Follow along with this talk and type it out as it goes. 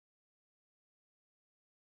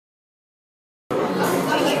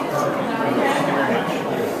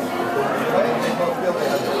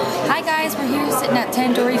Hi guys, we're here sitting at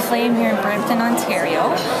Tandoori Flame here in Brampton,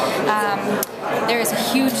 Ontario. There is a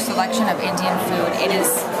huge selection of Indian food. It is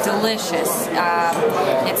delicious.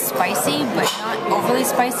 It's spicy, but not overly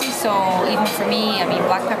spicy, so even for me, I mean,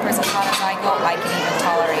 black pepper is as hot as I go, I can even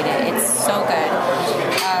tolerate it. It's so good.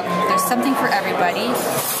 There's something for everybody.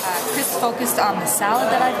 Chris focused on the salad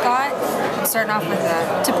that I've got. I'm starting off with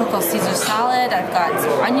a typical Caesar salad. I've got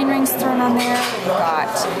some onion rings thrown on there. We've got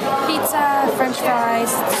pizza, French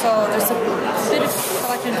fries. So there's a bit of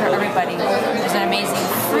selection for everybody. There's an amazing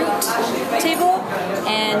fruit table,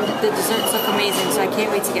 and the desserts look amazing. So I can't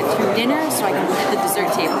wait to get through dinner so I can hit the dessert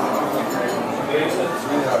table.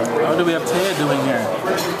 How do we have Taya doing here?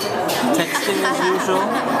 Texting as usual?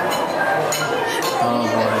 Oh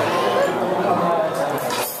boy.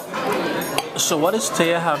 So what is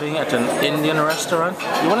Taya having at an Indian restaurant?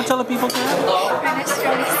 You want to tell the people, Taya?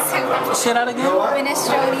 Minestrone soup. Say that again?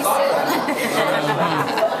 Minestrone soup.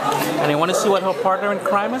 And you want to see what her partner in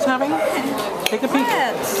crime is having? Take a peek.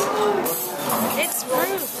 It's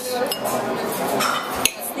fruit.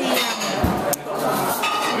 It's the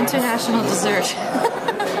international dessert.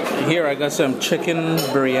 Here I got some chicken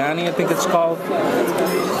biryani, I think it's called.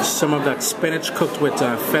 Some of that spinach cooked with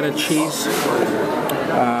feta cheese.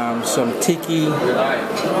 Some tiki.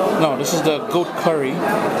 No, this is the goat curry.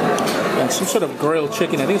 And some sort of grilled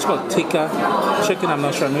chicken. I think it's called tikka chicken. I'm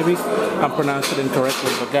not sure. Maybe I'm pronouncing it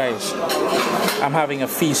incorrectly. But guys, I'm having a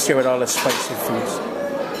feast here with all the spicy foods.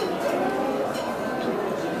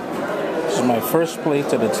 This is my first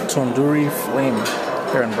plate at the Tandoori Flame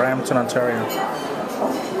here in Brampton, Ontario.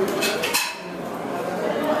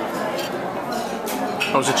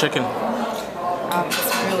 How's the chicken?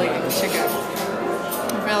 It's really good chicken.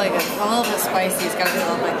 Really good. It's a little bit spicy. It's got a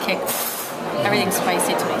little bit of kick. Everything's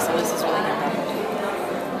spicy to me, so this is really good.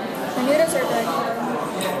 The noodles are good.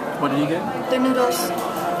 What did you get? The noodles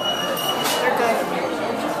are good.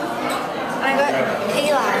 I got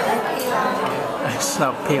pilau. It's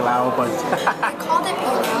not pilau, but... I called it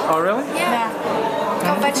pilau. Oh, really? Yeah.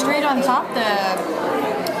 Got straight on top. They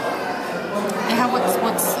have what's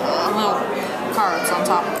little cards on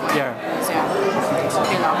top. Yeah. So yeah, it's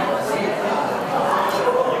pilau.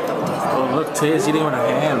 Oh, look, Taya's eating with her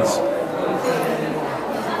hands.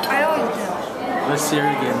 I don't know. Let's see her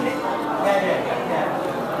again.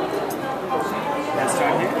 Let's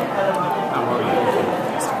start here. I'm already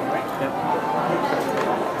Yep.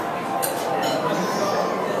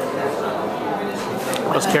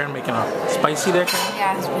 What's Karen making up? Spicy there, Karen?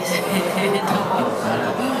 Yeah, it's spicy.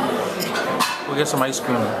 We'll get some ice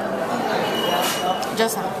cream.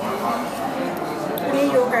 Just some. I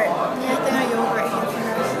need yogurt. Yeah, I think I yogurt here for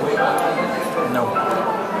us. No.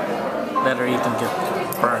 Let her eat and get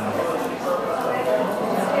burned.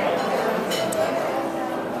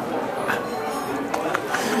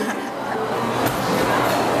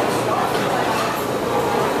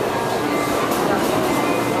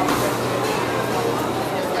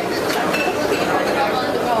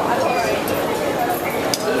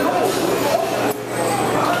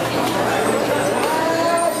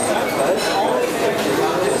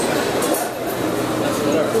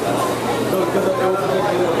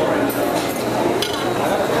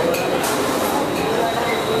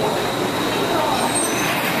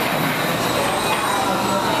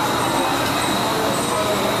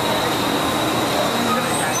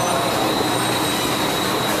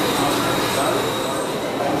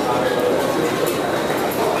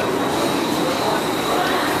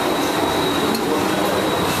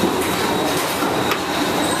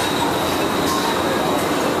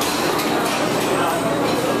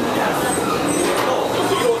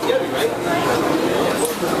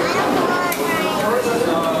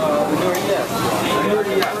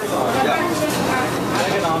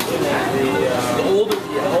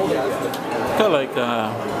 Kind of like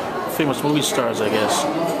famous movie stars, I guess.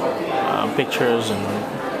 Pictures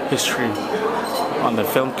and history on the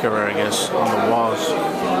film cover, I guess, on the walls.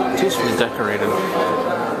 Tastefully decorated.